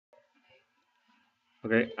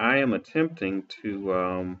Okay, I am attempting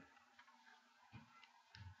to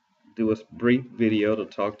do a brief video to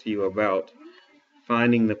talk to you about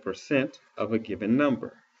finding the percent of a given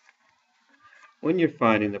number. When you're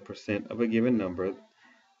finding the percent of a given number,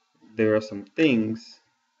 there are some things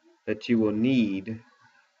that you will need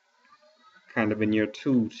kind of in your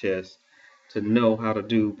tool chest to know how to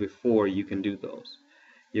do before you can do those.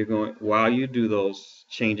 While you do those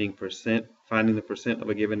changing percent, finding the percent of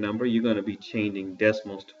a given number, you're going to be changing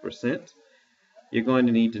decimals to percent. You're going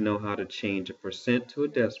to need to know how to change a percent to a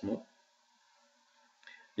decimal.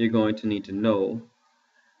 You're going to need to know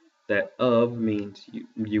that of means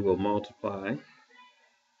you will multiply.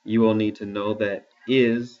 You will need to know that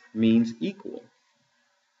is means equal.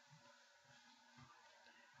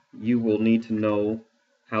 You will need to know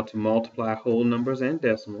how to multiply whole numbers and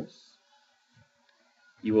decimals.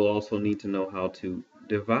 You will also need to know how to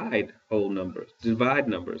divide numbers,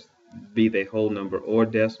 be they whole number or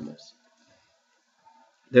decimals.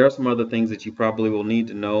 There are some other things that you probably will need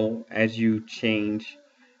to know as you find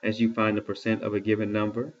the percent of a given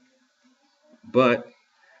number. But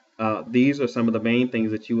these are some of the main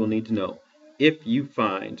things that you will need to know. If you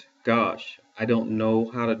find, gosh, I don't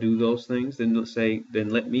know how to do those things, then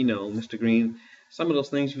let me know, Mr. Green. Some of those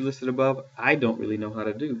things you listed above, I don't really know how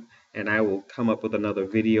to do. And I will come up with another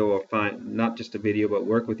video or find, not just a video, but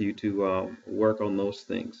work with you to work on those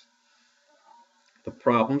things. The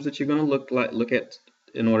problems that you're going to look at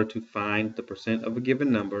in order to find the percent of a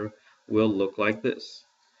given number will look like this.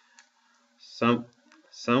 Some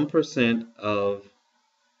percent of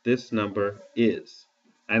this number is.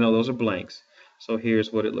 I know those are blanks, so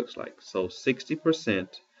here's what it looks like. So 60%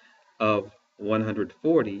 of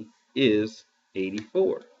 140 is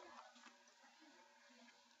 84.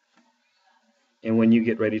 And when you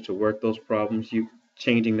get ready to work those problems, you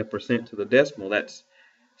changing the percent to the decimal, that's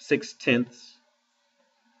 6/10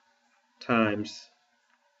 times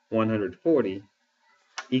 140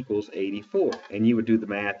 equals 84. And you would do the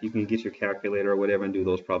math. You can get your calculator or whatever and do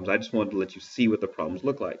those problems. I just wanted to let you see what the problems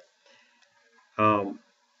look like.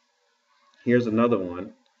 Here's another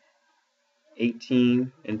one.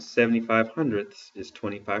 18 and 75 hundredths is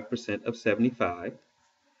 25% of 75.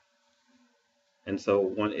 And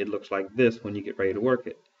so it looks like this when you get ready to work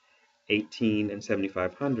it. 18 and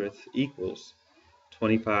 75 hundredths equals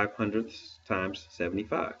 25 hundredths times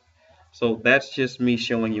 75. So that's just me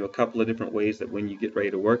showing you a couple of different ways that when you get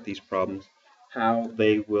ready to work these problems, how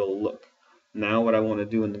they will look. Now what I want to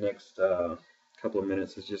do in the next couple of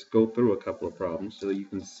minutes is just go through a couple of problems so you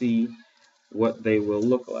can see what they will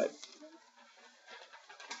look like.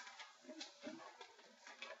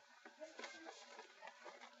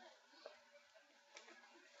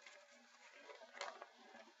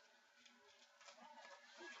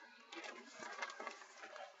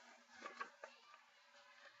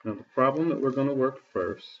 Now the problem that we're going to work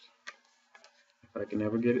first, if I can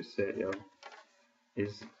ever get it set, y'all,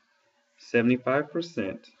 is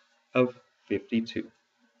 75% of 52.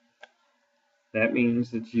 That means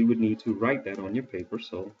that you would need to write that on your paper.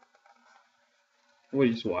 So we'll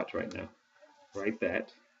just watch right now. Write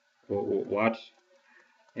that. We'll watch.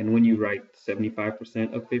 And when you write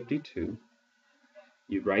 75% of 52,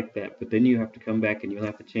 you write that. But then you have to come back and you'll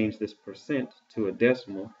have to change this percent to a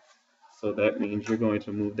decimal. So that means you're going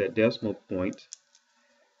to move that decimal point.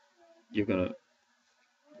 You're going to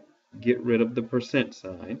get rid of the percent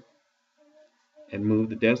sign and move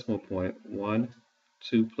the decimal point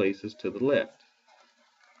 2 places to the left.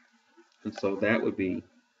 And so that would be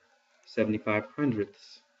 75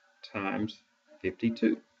 hundredths times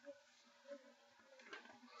 52.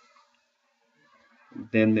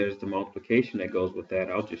 Then there's the multiplication that goes with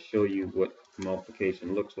that. I'll just show you what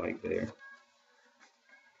multiplication looks like there.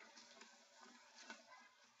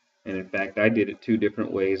 And in fact, I did it two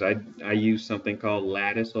different ways. I used something called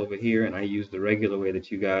lattice over here, and I used the regular way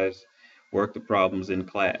that you guys work the problems in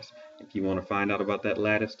class. If you want to find out about that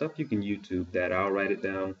lattice stuff, you can YouTube that. I'll write it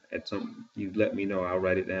down you let me know, I'll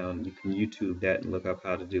write it down. You can YouTube that and look up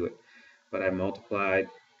how to do it. But I multiplied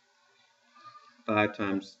 5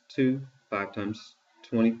 times 2, 5 times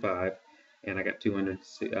 25, and I got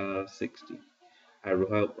 260.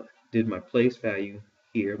 I did my place value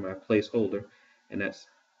here, my placeholder, and that's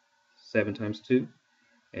 7 times 2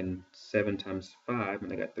 and 7 times 5,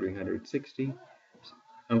 and I got 360.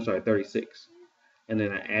 I'm sorry, 36. And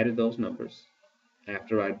then I added those numbers.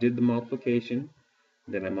 After I did the multiplication,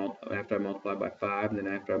 then after I multiplied by 5, and then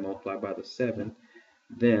after I multiplied by the 7,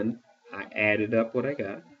 then I added up what I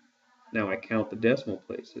got. Now I count the decimal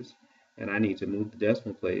places, and I need to move the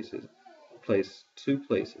decimal place 2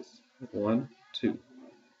 places. 1, 2.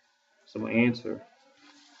 So my answer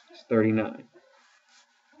is 39.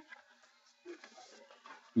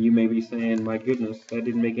 You may be saying, my goodness, that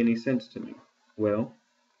didn't make any sense to me. Well,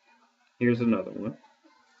 here's another one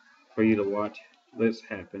for you to watch this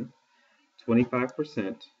happen.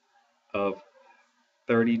 25% of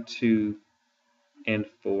 32 and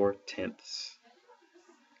 4/10.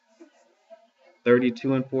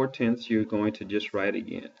 32 and 4/10, you're going to just write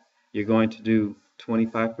again. You're going to do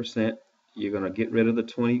 25%. You're going to get rid of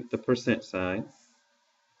the percent sign.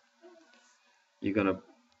 You're going to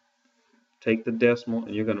take the decimal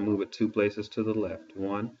and you're going to move it 2 places to the left.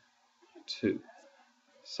 1, 2.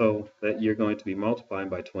 So that you're going to be multiplying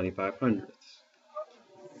by 25 hundredths.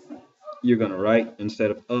 You're going to write,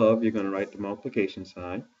 instead of, you're going to write the multiplication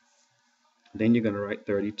sign. Then you're going to write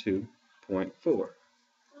 32.4.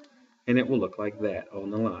 And it will look like that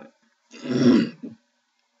on the line.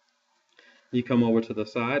 You come over to the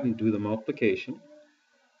side and do the multiplication.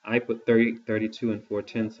 I put 32 and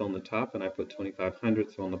 4/10 on the top, and I put 25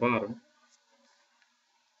 hundredths on the bottom.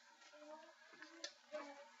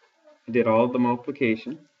 I did all of the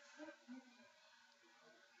multiplication.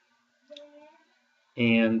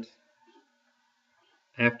 And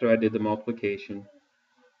after I did the multiplication,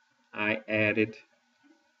 I added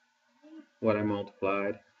what I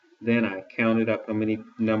multiplied. Then I counted up how many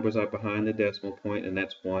numbers are behind the decimal point, and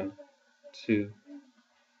that's 1, 2,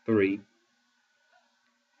 3.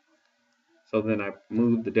 So then I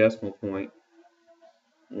moved the decimal point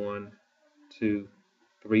 1, 2,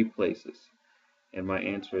 3 places. And my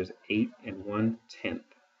answer is 8 1/10.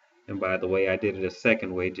 And by the way, I did it a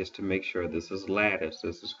second way just to make sure. This is lattice.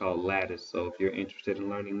 This is called lattice. So if you're interested in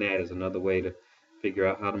learning that as another way to figure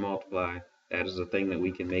out how to multiply, that is a thing that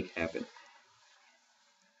we can make happen.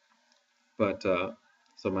 But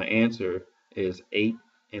so my answer is 8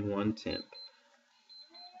 1/10.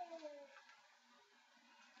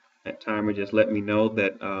 That timer just let me know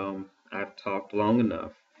that I've talked long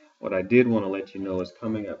enough. What I did want to let you know is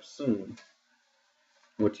coming up soon.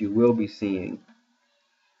 What you will be seeing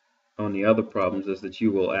on the other problems is that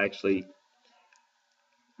you will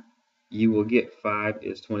get 5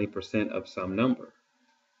 is 20% of some number.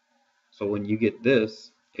 So when you get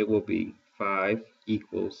this, it will be 5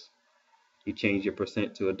 equals, you change your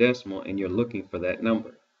percent to a decimal and you're looking for that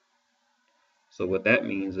number. So what that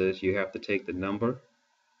means is you have to take the number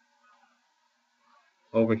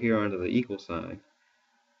over here under the equal sign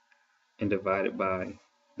and divide it by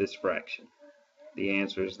this fraction. The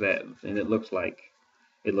answer is that, and it looks like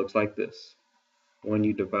this. When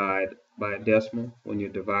you divide by a decimal, when your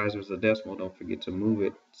divisor is a decimal, don't forget to move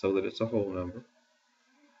it so that it's a whole number.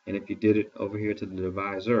 And if you did it over here to the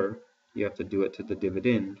divisor, you have to do it to the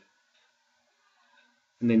dividend.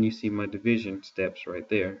 And then you see my division steps right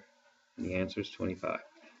there. And the answer is 25.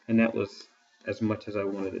 And that was as much as I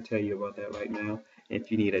wanted to tell you about that right now.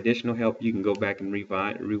 If you need additional help, you can go back and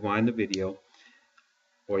rewind the video,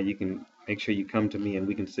 or you can make sure you come to me and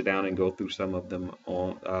we can sit down and go through some of them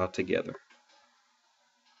all together.